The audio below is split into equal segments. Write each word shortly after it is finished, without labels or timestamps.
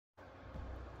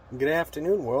Good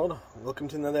afternoon, world. Welcome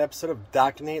to another episode of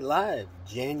DoctorNateLive,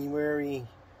 January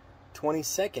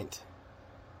 22nd,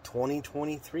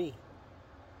 2023.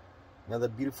 Another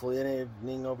beautiful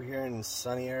evening over here in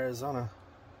sunny Arizona.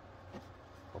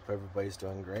 Hope everybody's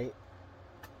doing great.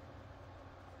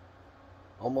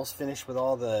 Almost finished with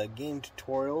all the game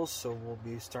tutorials, so we'll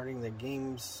be starting the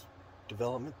game's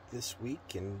development this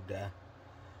week and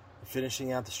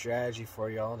finishing out the strategy for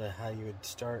y'all to how you would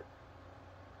start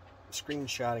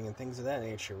screenshotting and things of that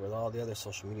nature with all the other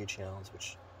social media channels,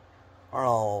 which are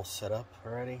all set up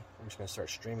already. I'm just going to start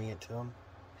streaming it to them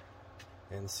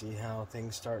and see how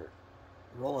things start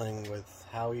rolling with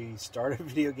how we start a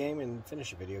video game and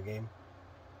finish a video game.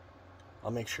 I'll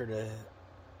make sure to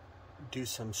do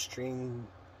some stream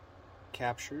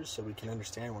captures so we can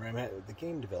understand where I'm at with the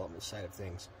game development side of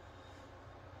things.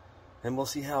 And we'll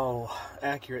see how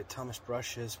accurate Thomas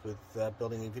Brush is with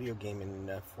building a video game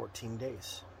in 14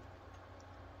 days.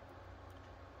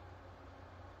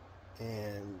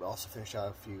 And also finish out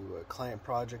a few client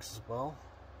projects as well.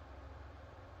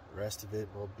 The rest of it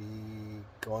will be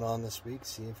going on this week,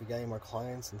 see if we got any more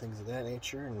clients and things of that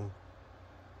nature, and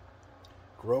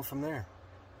grow from there.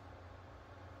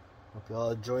 Hope you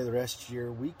all enjoy the rest of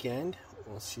your weekend.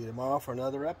 We'll see you tomorrow for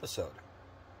another episode.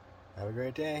 Have a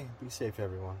great day. Be safe,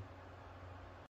 everyone.